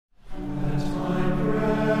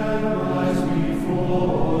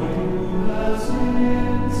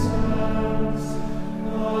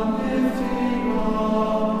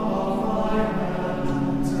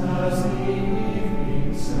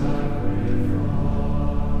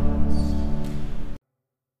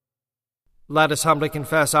Let us humbly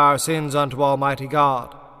confess our sins unto Almighty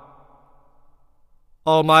God.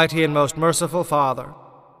 Almighty and most merciful Father,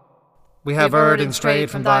 we have erred and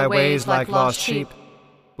strayed from thy ways like lost sheep.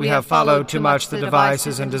 We have followed too much the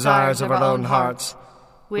devices and desires of our own hearts.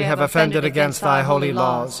 We have offended against thy holy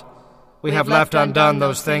laws. We have left undone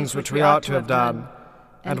those things which we ought to have done,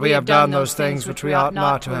 and we have done those things which we ought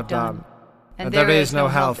not to have done. And there is no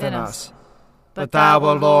health in us. But thou,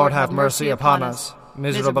 O Lord, have mercy upon us,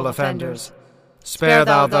 miserable offenders. Spare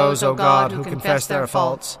thou those, O God, who confess their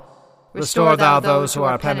faults. Restore thou those who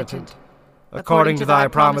are penitent, according to thy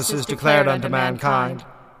promises declared unto mankind,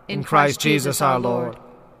 in Christ Jesus our Lord.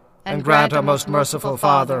 And grant, O most merciful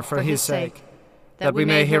Father, for his sake, that we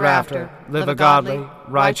may hereafter live a godly,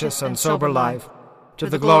 righteous, and sober life, to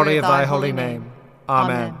the glory of thy holy name.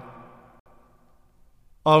 Amen.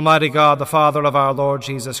 Almighty God, the Father of our Lord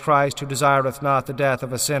Jesus Christ, who desireth not the death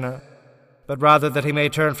of a sinner, but rather that he may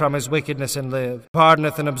turn from his wickedness and live,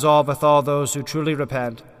 pardoneth and absolveth all those who truly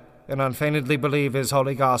repent and unfeignedly believe his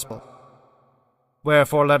holy gospel.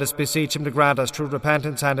 Wherefore let us beseech him to grant us true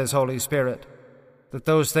repentance and his Holy Spirit, that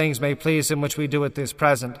those things may please him which we do at this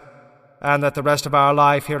present, and that the rest of our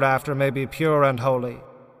life hereafter may be pure and holy,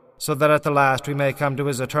 so that at the last we may come to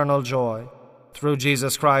his eternal joy, through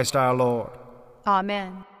Jesus Christ our Lord.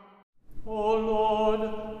 Amen. O Lord,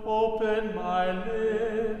 open my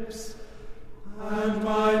lips, and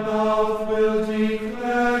my mouth will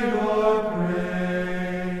declare your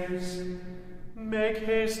praise. Make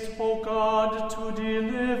haste, O God, to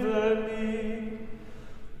deliver me.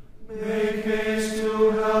 Make haste to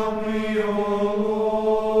help me, O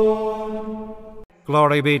Lord.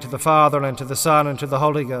 Glory be to the Father, and to the Son, and to the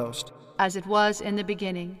Holy Ghost. As it was in the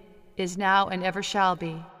beginning, is now, and ever shall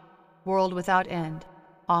be, world without end.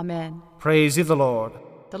 Amen. Praise ye the Lord.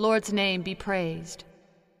 The Lord's name be praised.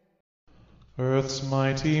 Earth's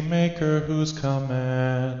mighty Maker, whose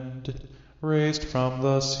command raised from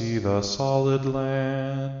the sea the solid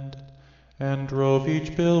land, and drove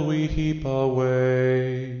each billowy heap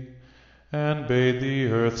away, and bade the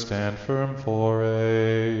earth stand firm for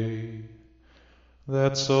aye,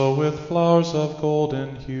 that so with flowers of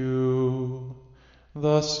golden hue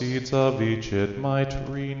the seeds of each it might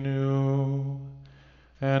renew,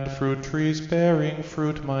 and fruit trees bearing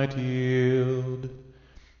fruit might yield,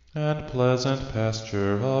 and pleasant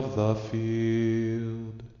pasture of the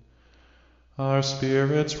field. Our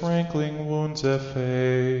spirits' rankling wounds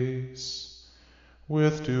efface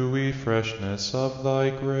with dewy freshness of thy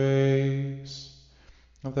grace,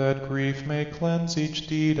 that grief may cleanse each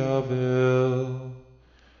deed of ill,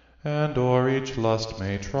 and o'er each lust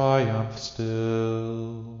may triumph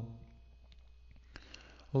still.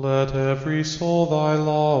 Let every soul thy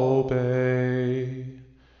law obey,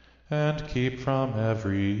 and keep from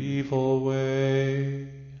every evil way.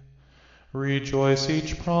 Rejoice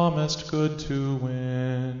each promised good to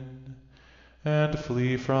win, and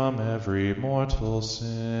flee from every mortal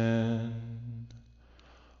sin.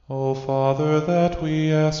 O Father, that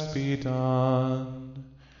we ask be done,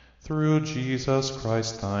 through Jesus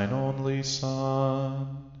Christ thine only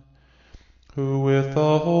Son, who with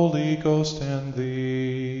the Holy Ghost and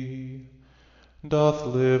thee doth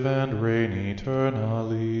live and reign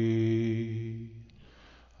eternally.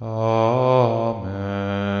 Amen.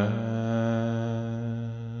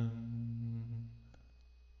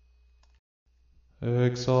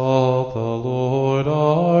 Exalt the Lord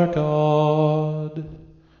our God,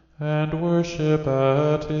 and worship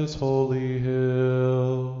at his holy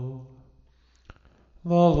hill. The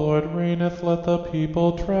Lord reigneth, let the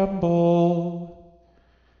people tremble.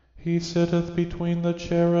 He sitteth between the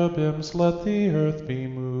cherubims, let the earth be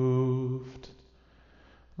moved.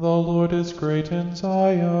 The Lord is great in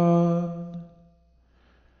Zion,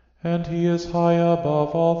 and he is high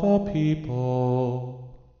above all the people.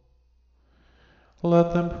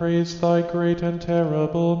 Let them praise thy great and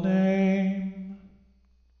terrible name,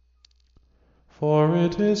 for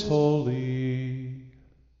it is holy.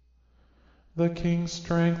 The king's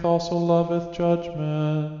strength also loveth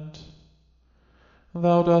judgment.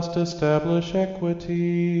 Thou dost establish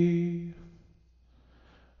equity.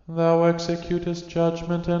 Thou executest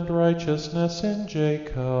judgment and righteousness in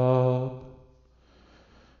Jacob.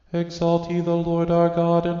 Exalt ye the Lord our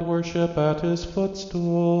God, and worship at his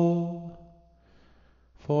footstool,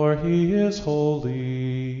 for he is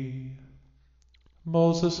holy.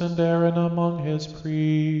 Moses and Aaron among his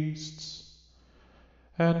priests,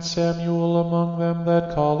 and Samuel among them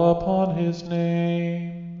that call upon his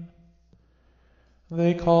name.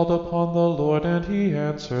 They called upon the Lord, and he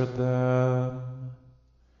answered them.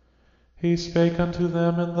 He spake unto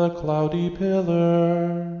them in the cloudy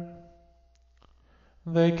pillar.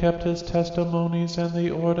 They kept his testimonies and the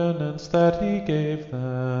ordinance that he gave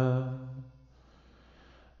them.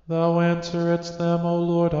 Thou answeredst them, O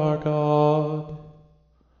Lord our God.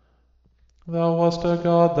 Thou wast a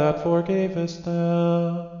God that forgavest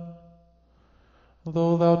them,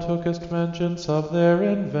 though thou tookest vengeance of their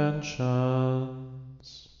inventions.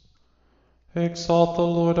 Exalt the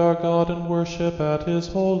Lord our God and worship at his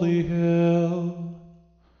holy hill.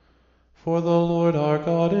 For the Lord our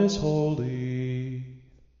God is holy.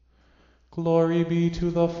 Glory be to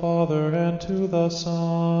the Father, and to the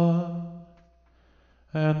Son,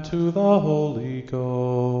 and to the Holy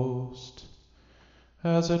Ghost,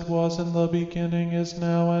 as it was in the beginning, is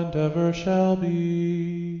now, and ever shall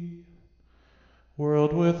be,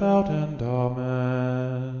 world without end.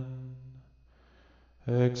 Amen.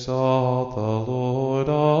 Exalt the Lord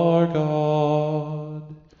our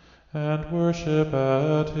God, and worship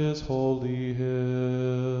at his holy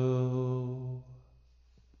hill.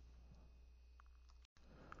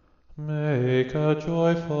 Make a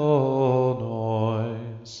joyful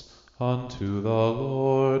noise unto the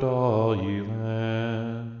Lord, all ye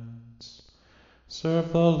lands.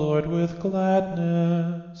 Serve the Lord with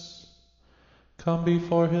gladness. Come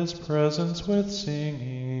before his presence with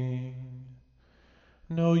singing.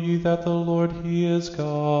 Know ye that the Lord, he is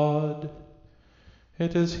God.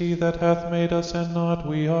 It is he that hath made us, and not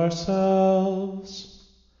we ourselves.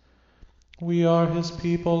 We are his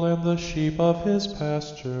people, and the sheep of his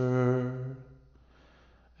pasture.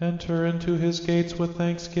 Enter into his gates with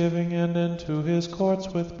thanksgiving, and into his courts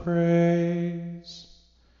with praise.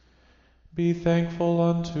 Be thankful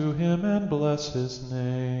unto him, and bless his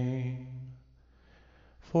name.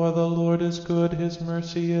 For the Lord is good, his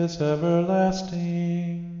mercy is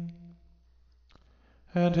everlasting,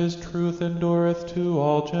 and his truth endureth to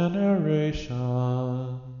all generations.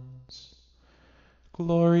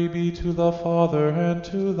 Glory be to the Father, and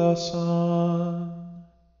to the Son,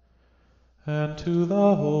 and to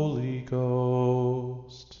the Holy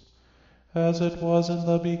Ghost, as it was in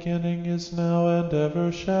the beginning, is now, and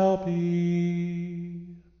ever shall be,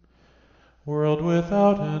 world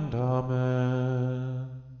without end. Amen.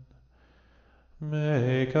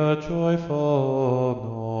 Make a joyful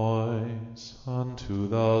noise unto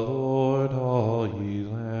the Lord, all ye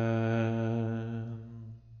lands.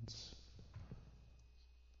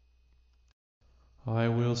 I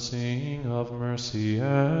will sing of mercy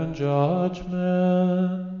and judgment.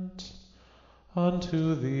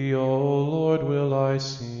 Unto thee, O Lord, will I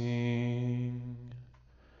sing.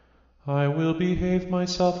 I will behave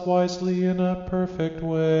myself wisely in a perfect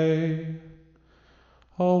way.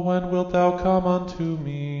 O when wilt thou come unto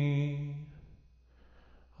me?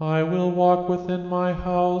 I will walk within my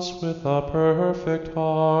house with a perfect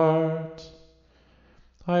heart.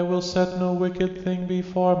 I will set no wicked thing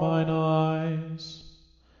before mine eyes.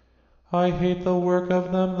 I hate the work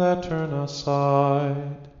of them that turn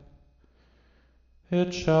aside.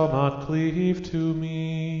 It shall not cleave to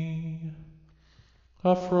me.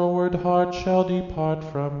 A froward heart shall depart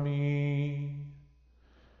from me.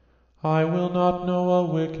 I will not know a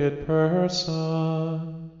wicked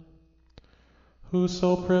person.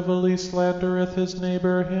 Whoso privily slandereth his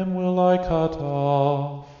neighbor, him will I cut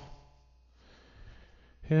off.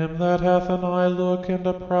 Him that hath an eye look and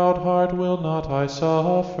a proud heart will not I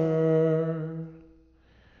suffer.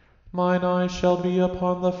 Mine eye shall be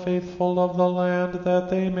upon the faithful of the land, that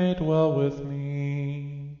they may dwell with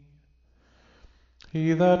me.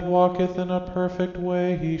 He that walketh in a perfect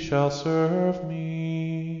way, he shall serve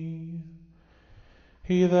me.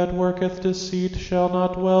 He that worketh deceit shall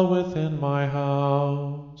not dwell within my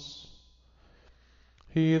house.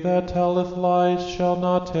 He that telleth lies shall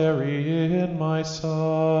not tarry in my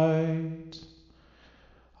sight.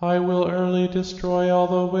 I will early destroy all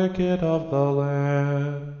the wicked of the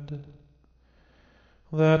land,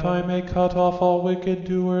 that I may cut off all wicked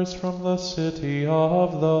doers from the city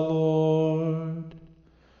of the Lord.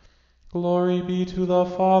 Glory be to the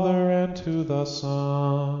Father, and to the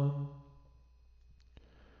Son,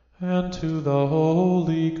 and to the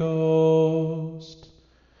Holy Ghost,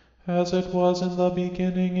 as it was in the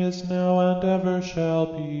beginning, is now, and ever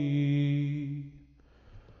shall be,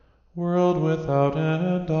 world without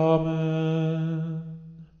end. Amen.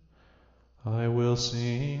 I will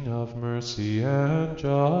sing of mercy and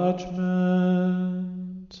judgment.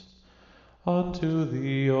 Unto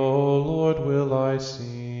thee, O Lord, will I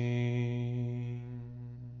sing.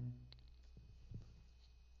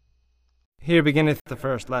 Here beginneth the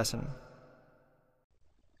first lesson.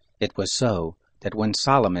 It was so, that when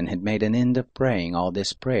Solomon had made an end of praying all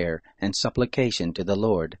this prayer and supplication to the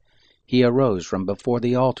Lord, he arose from before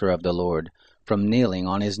the altar of the Lord, from kneeling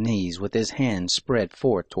on his knees with his hands spread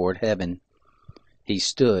forth toward heaven. He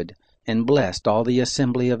stood and blessed all the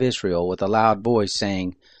assembly of Israel with a loud voice,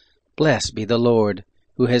 saying, Blessed be the Lord,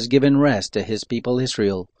 who has given rest to his people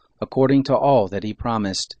Israel, according to all that he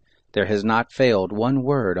promised. There has not failed one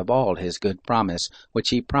word of all his good promise, which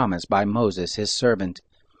he promised by Moses his servant.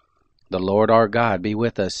 The Lord our God be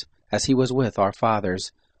with us, as he was with our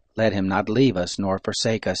fathers. Let him not leave us nor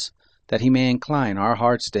forsake us, that he may incline our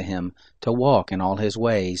hearts to him, to walk in all his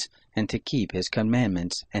ways, and to keep his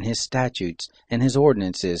commandments, and his statutes, and his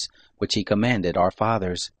ordinances, which he commanded our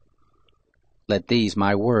fathers. Let these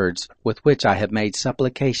my words, with which I have made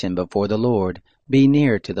supplication before the Lord, be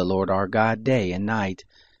near to the Lord our God day and night,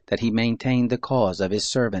 that he maintain the cause of his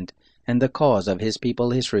servant, and the cause of his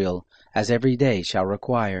people Israel, as every day shall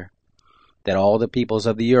require. That all the peoples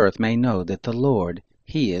of the earth may know that the Lord,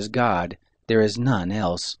 he is God, there is none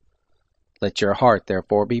else. Let your heart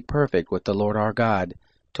therefore be perfect with the Lord our God,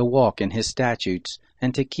 to walk in his statutes,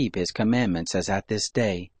 and to keep his commandments as at this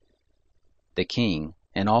day. The king,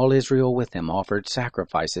 and all Israel with him, offered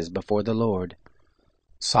sacrifices before the Lord.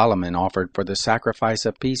 Solomon offered for the sacrifice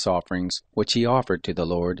of peace offerings, which he offered to the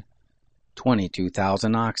Lord,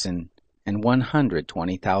 22,000 oxen, and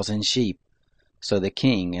 120,000 sheep. So the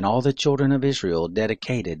king and all the children of Israel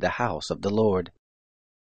dedicated the house of the Lord.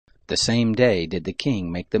 The same day did the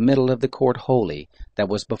king make the middle of the court holy, that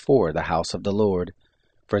was before the house of the Lord.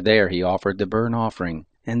 For there he offered the burnt offering,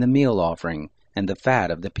 and the meal offering, and the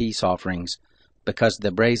fat of the peace offerings, because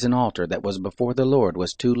the brazen altar that was before the Lord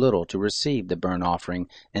was too little to receive the burnt offering,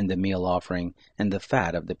 and the meal offering, and the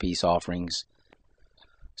fat of the peace offerings.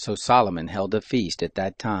 So Solomon held a feast at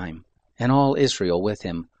that time, and all Israel with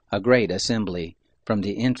him, a great assembly, from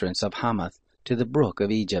the entrance of Hamath to the brook of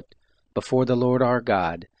Egypt, before the Lord our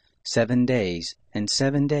God, 7 days, and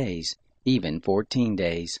 7 days, even 14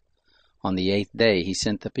 days. On the 8th day he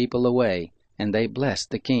sent the people away, and they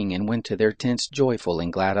blessed the king, and went to their tents joyful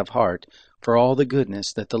and glad of heart, for all the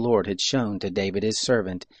goodness that the Lord had shown to David his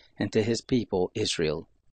servant, and to his people Israel.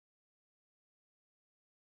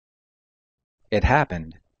 It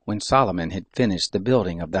happened, when Solomon had finished the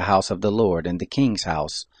building of the house of the Lord and the king's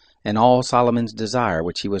house, and all Solomon's desire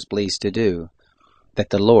which he was pleased to do,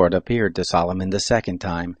 that the Lord appeared to Solomon the second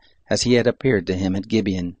time, as he had appeared to him at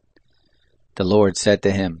Gibeon. The Lord said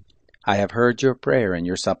to him, I have heard your prayer and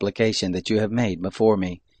your supplication that you have made before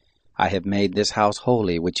me. I have made this house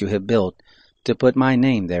holy which you have built, to put my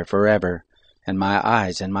name there forever, and my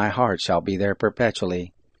eyes and my heart shall be there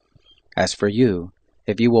perpetually. As for you,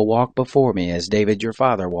 if you will walk before me as David your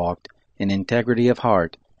father walked, in integrity of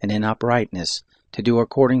heart and in uprightness, to do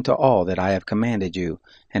according to all that I have commanded you,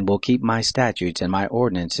 and will keep my statutes and my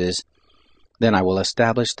ordinances, then I will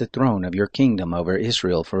establish the throne of your kingdom over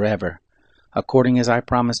Israel forever, according as I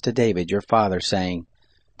promised to David your father, saying,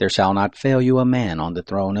 There shall not fail you a man on the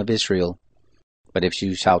throne of Israel. But if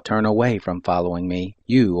you shall turn away from following me,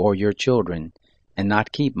 you or your children, and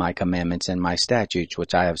not keep my commandments and my statutes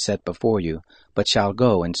which I have set before you, but shall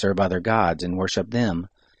go and serve other gods and worship them,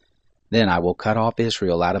 then I will cut off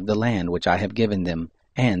Israel out of the land which I have given them,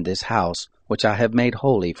 and this house, which I have made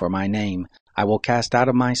holy for my name, I will cast out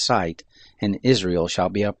of my sight, and Israel shall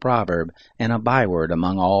be a proverb and a byword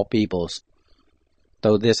among all peoples.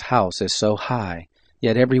 Though this house is so high,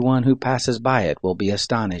 yet every one who passes by it will be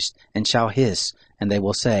astonished, and shall hiss, and they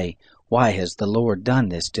will say, Why has the Lord done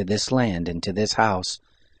this to this land and to this house?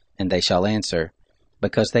 And they shall answer,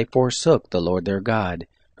 Because they forsook the Lord their God,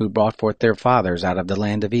 who brought forth their fathers out of the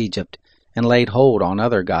land of Egypt, and laid hold on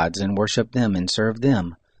other gods, and worshipped them, and served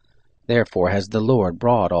them. Therefore has the Lord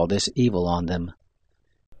brought all this evil on them.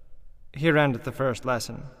 Here endeth the first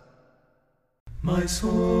lesson. My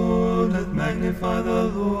soul doth magnify the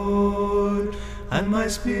Lord, and my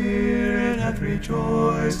spirit hath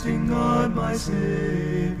rejoiced in God my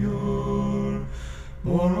Saviour.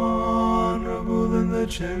 More honorable than the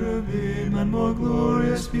cherubim, and more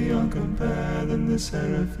glorious beyond compare than the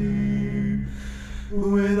seraphim,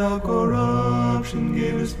 who without corruption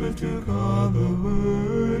gavest birth to God the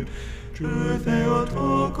Word. Truth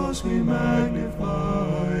Theotokos, we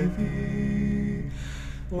magnify thee.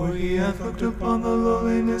 For he hath looked upon the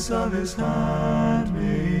lowliness of his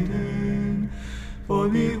handmaiden. For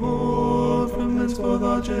behold, from henceforth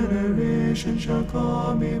all generations shall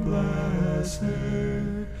call me blessed.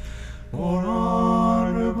 More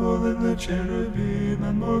honorable than the cherubim,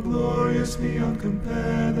 and more glorious beyond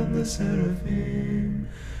compare than the seraphim,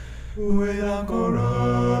 who without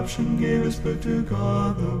corruption gavest birth to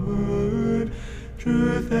God the Word.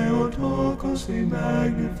 True Theotokos, we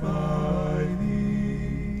magnify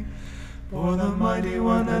thee. For the Mighty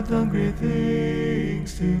One hath done great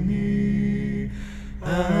things to me.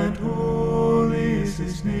 and holy is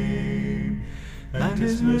his name. And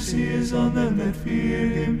his mercy is on them that fear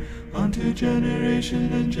him, unto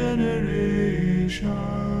generation and generation.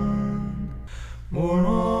 More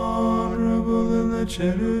honorable than the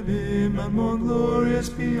cherubim, and more glorious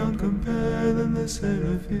beyond compare than the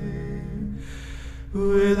seraphim,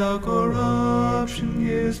 who without corruption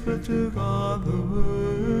gives birth to God the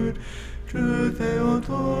Word. True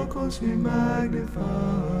Theotokos, we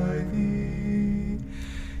magnify thee.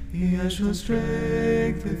 He has shown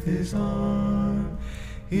strength with his arm.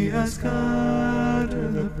 He has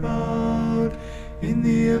scattered the proud in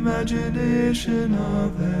the imagination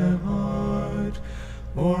of their heart.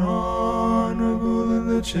 More honorable than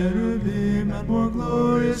the cherubim, and more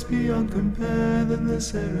glorious beyond compare than the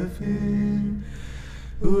seraphim,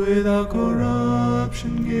 who without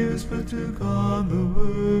corruption gives birth to God the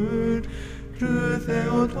Word. True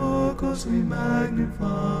Theotokos, we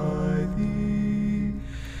magnify thee.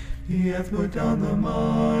 He hath put down the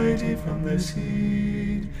mighty from their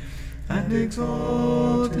seat, and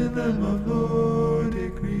exalted them of low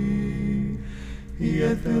degree. He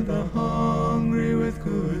hath filled the hungry with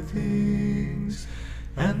good things,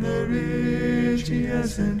 and the rich he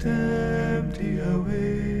has sent empty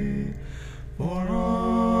away. More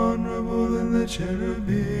honorable than the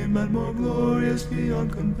cherubim, and more glorious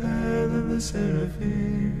beyond compare than the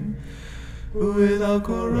seraphim, who without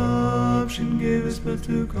corruption gavest birth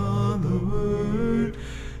to God the Word.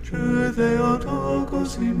 True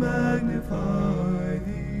Theotokos, we magnify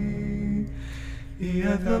thee. He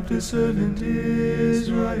hath helped his servant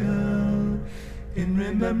Israel, in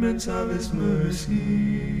remembrance of his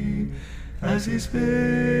mercy, as he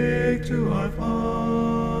spake to our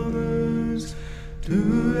fathers,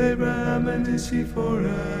 to Abraham and his seed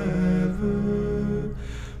forever.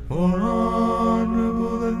 More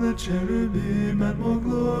honorable than the cherubim, and more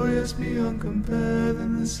glorious beyond compare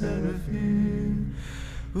than the seraphim,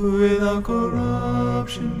 who without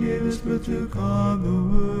corruption gavest birth to God the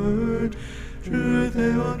Word. True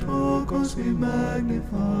Theotokos, we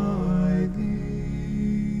magnify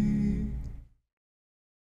thee.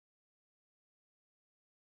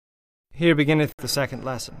 Here beginneth the second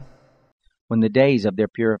lesson. When the days of their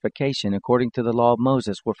purification according to the law of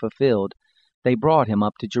Moses were fulfilled, they brought him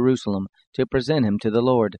up to Jerusalem to present him to the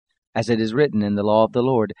Lord. As it is written in the law of the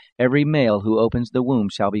Lord, every male who opens the womb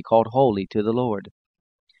shall be called holy to the Lord.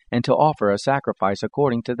 And to offer a sacrifice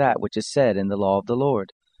according to that which is said in the law of the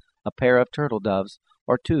Lord, a pair of turtle doves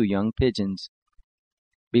or 2 young pigeons.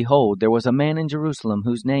 Behold, there was a man in Jerusalem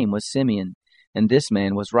whose name was Simeon, and this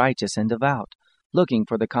man was righteous and devout, looking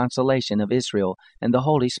for the consolation of Israel, and the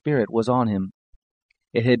Holy Spirit was on him.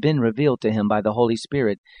 It had been revealed to him by the Holy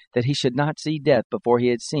Spirit that he should not see death before he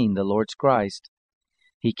had seen the Lord's Christ.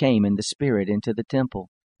 He came in the Spirit into the temple.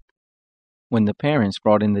 When the parents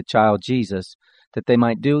brought in the child Jesus, that they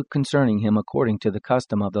might do concerning him according to the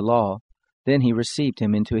custom of the law, then he received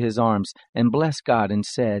him into his arms, and blessed God, and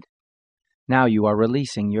said, Now you are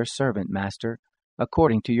releasing your servant, Master,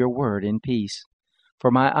 according to your word in peace.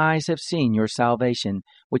 For my eyes have seen your salvation,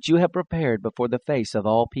 which you have prepared before the face of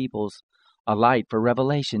all peoples, a light for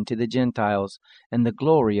revelation to the Gentiles, and the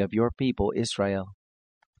glory of your people Israel.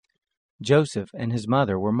 Joseph and his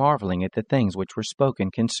mother were marveling at the things which were spoken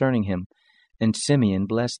concerning him, and Simeon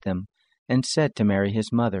blessed them, and said to Mary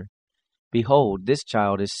his mother, Behold, this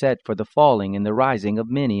child is set for the falling and the rising of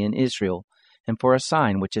many in Israel, and for a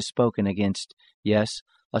sign which is spoken against. Yes,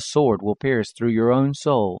 a sword will pierce through your own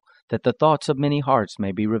soul, that the thoughts of many hearts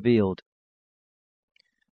may be revealed.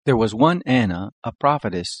 There was one Anna, a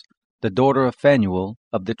prophetess, the daughter of Phanuel,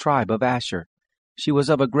 of the tribe of Asher. She was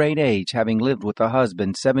of a great age, having lived with a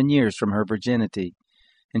husband 7 years from her virginity,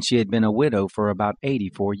 and she had been a widow for about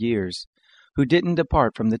 84 years, who didn't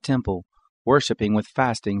depart from the temple, worshipping with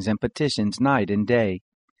fastings and petitions night and day.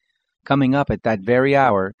 Coming up at that very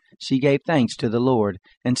hour, she gave thanks to the Lord,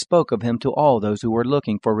 and spoke of him to all those who were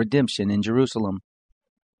looking for redemption in Jerusalem.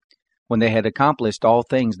 When they had accomplished all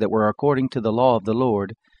things that were according to the law of the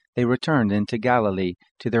Lord, they returned into Galilee,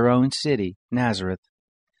 to their own city, Nazareth.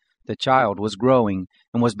 The child was growing,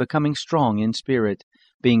 and was becoming strong in spirit,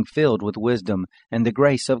 being filled with wisdom, and the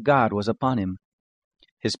grace of God was upon him.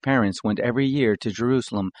 His parents went every year to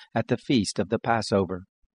Jerusalem at the feast of the Passover.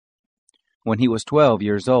 When he was 12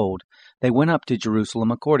 years old, they went up to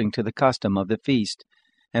Jerusalem according to the custom of the feast,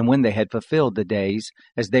 and when they had fulfilled the days,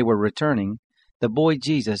 as they were returning, the boy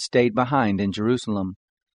Jesus stayed behind in Jerusalem.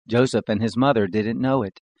 Joseph and his mother didn't know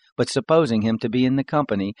it, but supposing him to be in the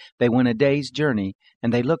company, they went a day's journey,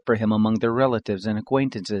 and they looked for him among their relatives and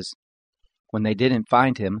acquaintances. When they didn't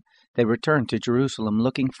find him, they returned to Jerusalem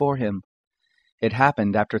looking for him. It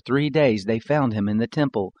happened after 3 days they found him in the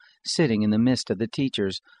temple, sitting in the midst of the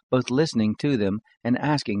teachers, both listening to them and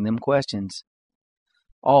asking them questions.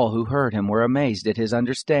 All who heard him were amazed at his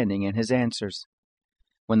understanding and his answers.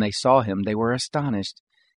 When they saw him, they were astonished,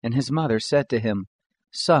 and his mother said to him,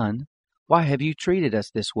 "Son, why have you treated us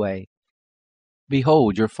this way?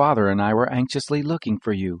 Behold, your father and I were anxiously looking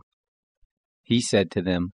for you." He said to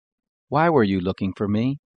them, "Why were you looking for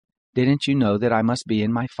me? Didn't you know that I must be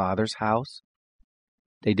in my Father's house?"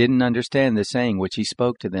 They didn't understand the saying which he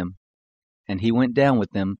spoke to them. And he went down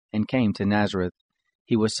with them and came to Nazareth.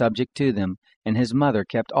 He was subject to them, and his mother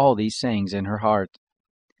kept all these sayings in her heart.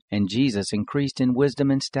 And Jesus increased in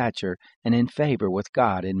wisdom and stature, and in favor with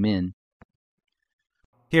God and men.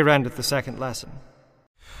 Here endeth the second lesson.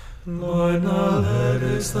 Lord, now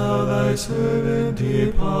lettest thou thy servant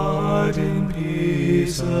depart in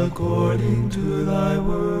peace according to thy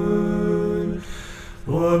word.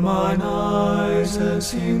 For mine eyes have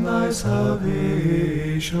seen thy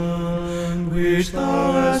salvation, which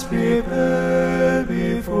thou hast prepared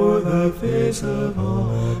before the face of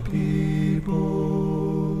all peoples,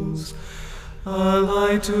 a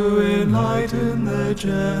light to enlighten the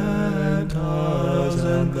Gentiles,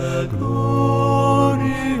 and the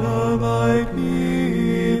glory of thy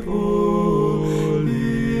people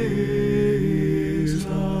Israel.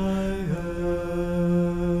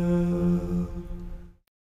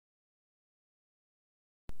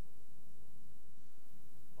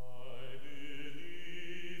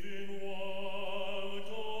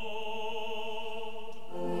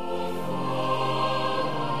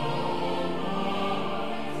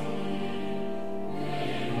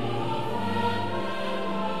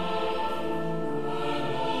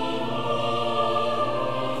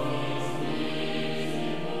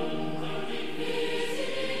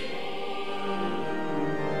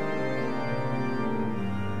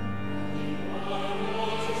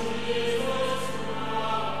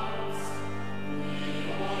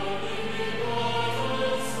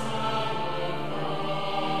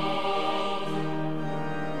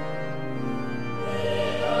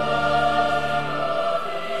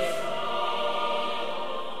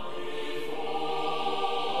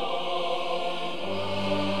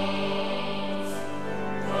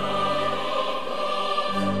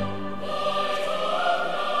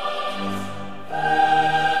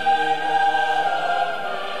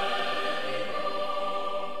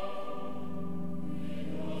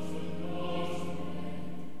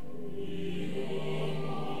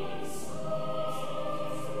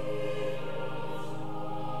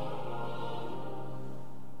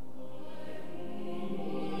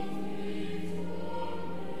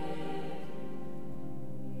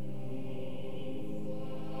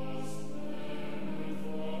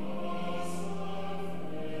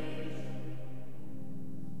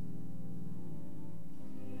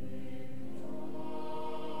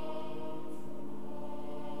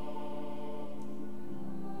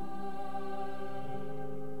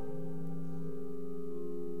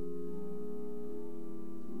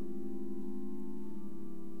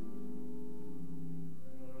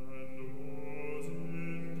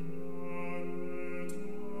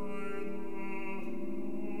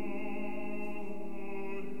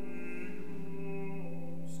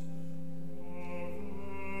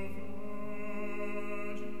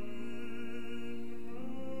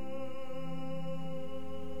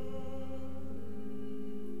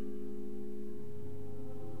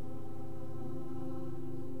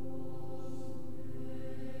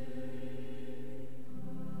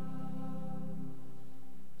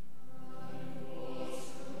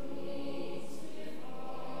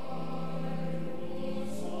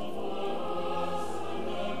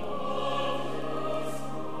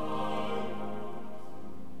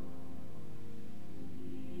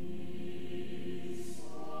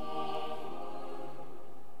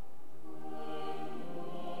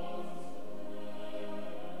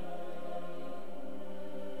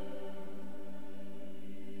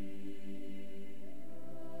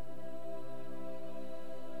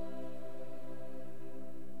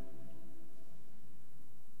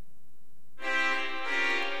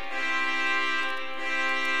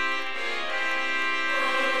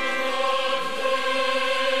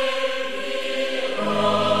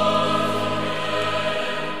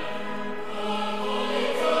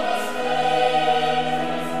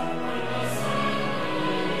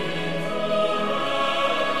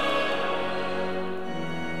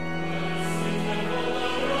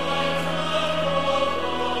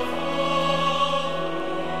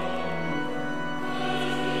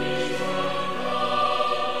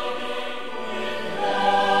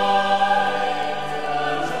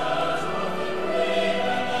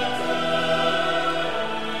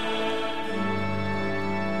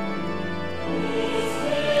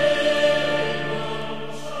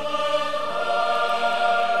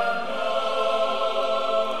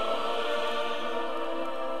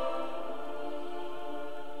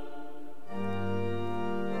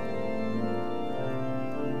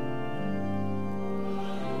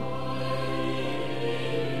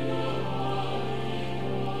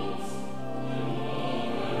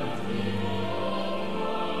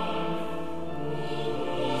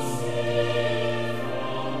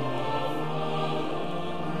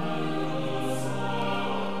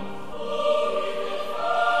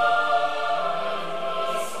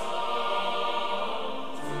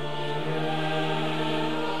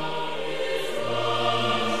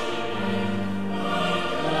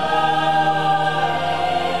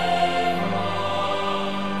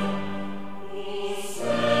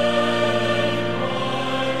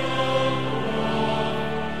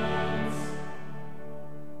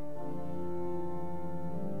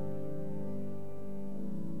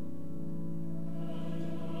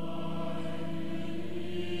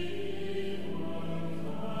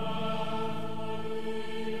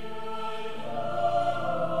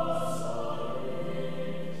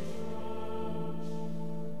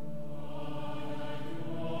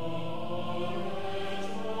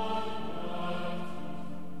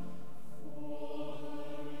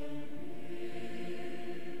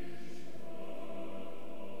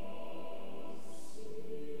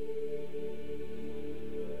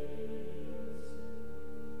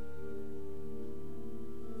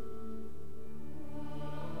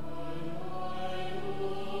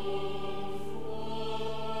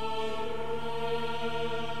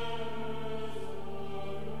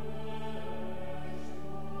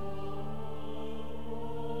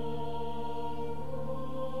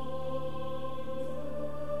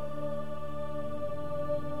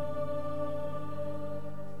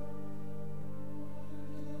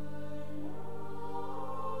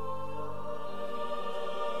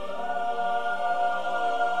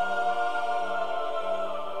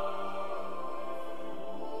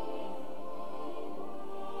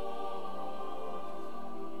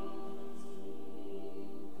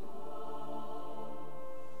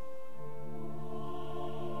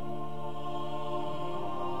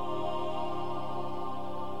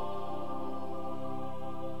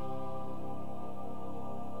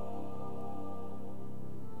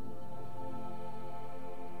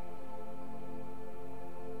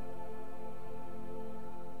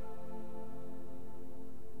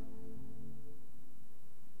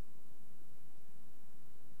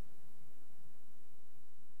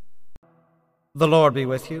 The Lord be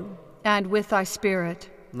with you. And with thy spirit.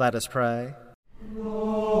 Let us pray.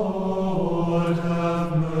 Lord,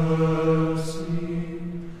 have mercy.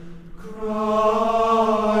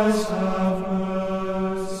 Christ, have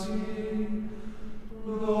mercy.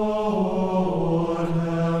 Lord,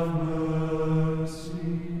 have mercy.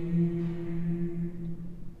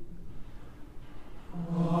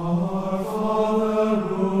 Our Father,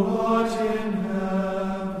 who art in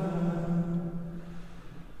heaven,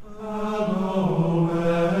 hallowed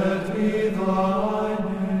be thy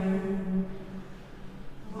name.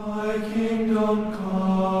 Thy kingdom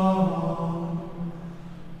come,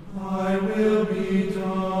 thy will be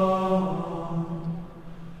done,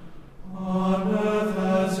 on earth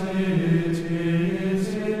as it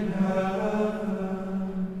is in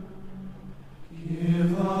heaven.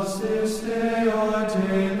 Give us this day our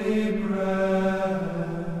daily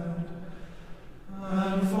bread,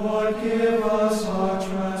 and forgive us our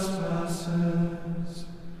trespasses,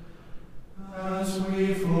 as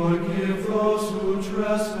we forgive those who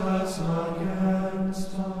trespass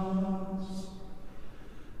against us.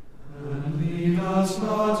 And lead us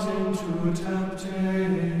not into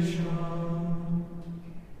temptation,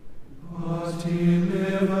 but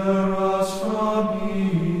deliver us from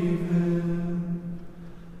evil.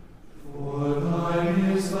 For thine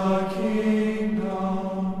is the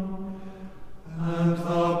kingdom, and the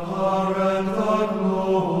power and the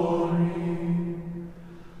glory,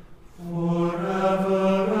 forever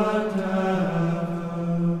and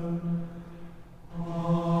ever.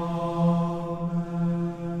 Amen.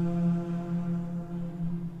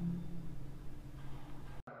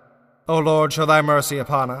 O Lord, show thy mercy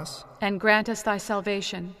upon us. And grant us thy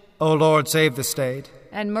salvation. O Lord, save the state.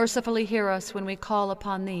 And mercifully hear us when we call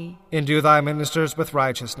upon thee. Endue thy ministers with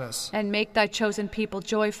righteousness. And make thy chosen people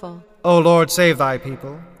joyful. O Lord, save thy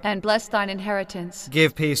people. And bless thine inheritance.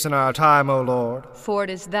 Give peace in our time, O Lord. For it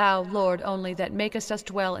is thou, Lord, only that makest us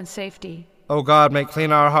dwell in safety. O God, make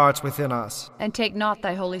clean our hearts within us. And take not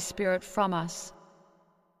thy Holy Spirit from us.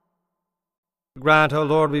 Grant, O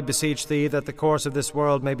Lord, we beseech thee, that the course of this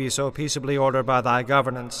world may be so peaceably ordered by thy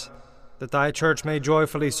governance, that thy church may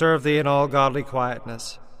joyfully serve thee in all godly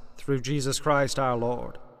quietness, through Jesus Christ our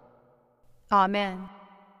Lord. Amen.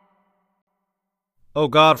 O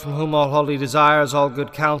God, from whom all holy desires, all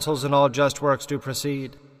good counsels, and all just works do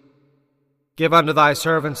proceed, give unto thy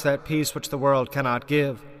servants that peace which the world cannot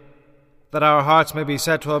give, that our hearts may be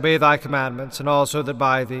set to obey thy commandments, and also that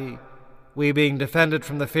by thee, we being defended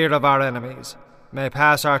from the fear of our enemies, may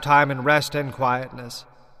pass our time in rest and quietness,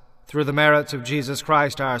 through the merits of Jesus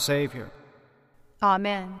Christ our Savior.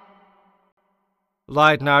 Amen.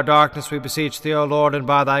 Lighten our darkness, we beseech thee, O Lord, and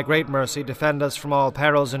by thy great mercy defend us from all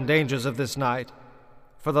perils and dangers of this night,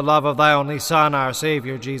 for the love of thy only Son, our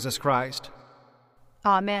Savior, Jesus Christ.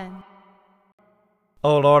 Amen.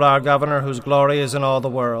 O Lord, our Governor, whose glory is in all the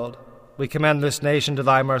world, we commend this nation to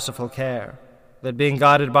thy merciful care, that being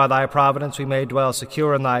guided by thy providence we may dwell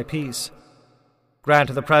secure in thy peace. Grant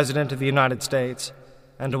to the President of the United States,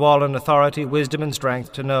 and to all in authority, wisdom and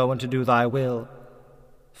strength to know and to do thy will.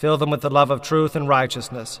 Fill them with the love of truth and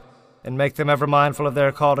righteousness, and make them ever mindful of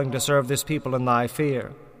their calling to serve this people in thy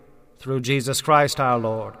fear. Through Jesus Christ our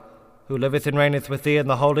Lord, who liveth and reigneth with thee in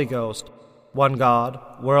the Holy Ghost, one God,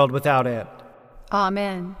 world without end.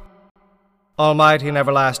 Amen. Almighty and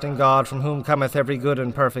everlasting God, from whom cometh every good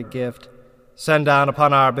and perfect gift, send down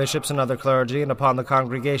upon our bishops and other clergy, and upon the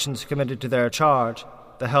congregations committed to their charge,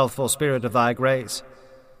 the healthful Spirit of thy grace,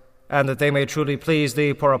 and that they may truly please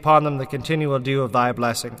thee, pour upon them the continual dew of thy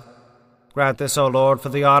blessing. Grant this, O Lord, for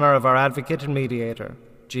the honor of our advocate and mediator,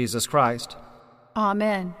 Jesus Christ.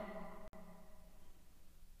 Amen.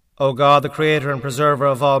 O God, the Creator and Preserver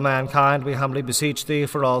of all mankind, we humbly beseech thee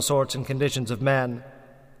for all sorts and conditions of men,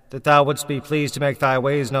 that thou wouldst be pleased to make thy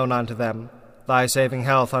ways known unto them, thy saving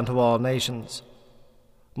health unto all nations.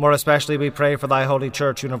 More especially we pray for thy holy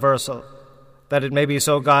Church universal, that it may be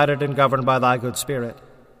so guided and governed by thy good Spirit,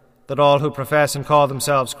 that all who profess and call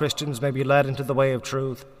themselves Christians may be led into the way of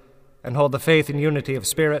truth, and hold the faith and unity of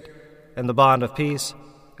spirit, and the bond of peace,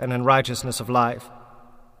 and in righteousness of life.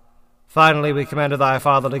 Finally, we commend to thy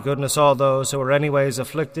fatherly goodness all those who are anyways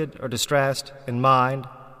afflicted or distressed in mind,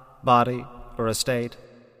 body, or estate.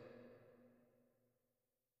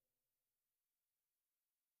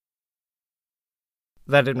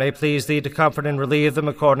 That it may please thee to comfort and relieve them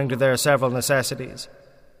according to their several necessities,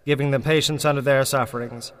 giving them patience under their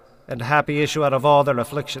sufferings, and a happy issue out of all their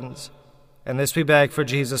afflictions. And this we beg for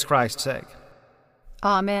Jesus Christ's sake.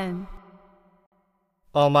 Amen.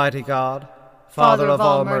 Almighty God, Father of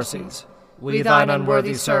all mercies, we thine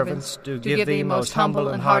unworthy servants do give thee most humble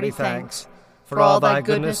and hearty thanks for all thy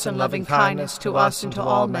goodness and loving kindness to us and to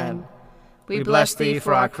all men. We bless thee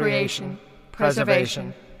for our creation,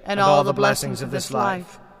 preservation, and all the blessings of this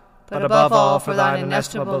life, but above all for thine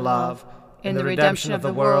inestimable love, in the redemption of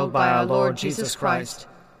the world by our Lord Jesus Christ,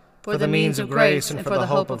 for the means of grace and for the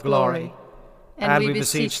hope of glory. And we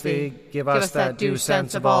beseech thee, give us that due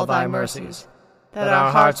sense of all thy mercies, that our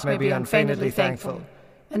hearts may be unfeignedly thankful,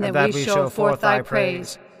 and that we show forth thy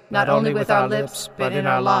praise, not only with our lips, but in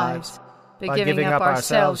our lives, by giving up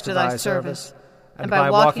ourselves to thy service, and by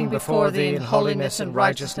walking before thee in holiness and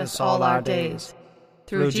righteousness all our days.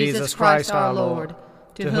 Through Jesus Christ our Lord,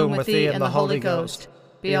 to whom with thee and the Holy Ghost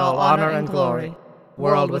be all honor and glory,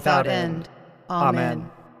 world without end. Amen.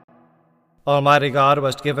 Almighty God, who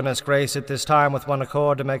hast given us grace at this time with one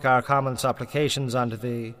accord to make our common supplications unto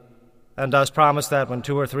thee, and dost promise that when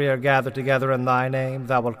 2 or 3 are gathered together in thy name,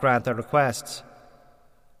 thou wilt grant their requests.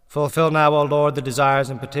 Fulfill now, O Lord, the desires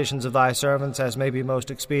and petitions of thy servants as may be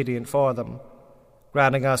most expedient for them,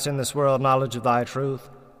 granting us in this world knowledge of thy truth,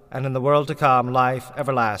 and in the world to come life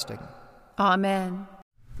everlasting. Amen.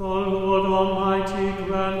 The Lord Almighty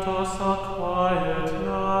grant us a quiet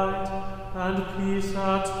night and peace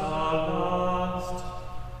at the last.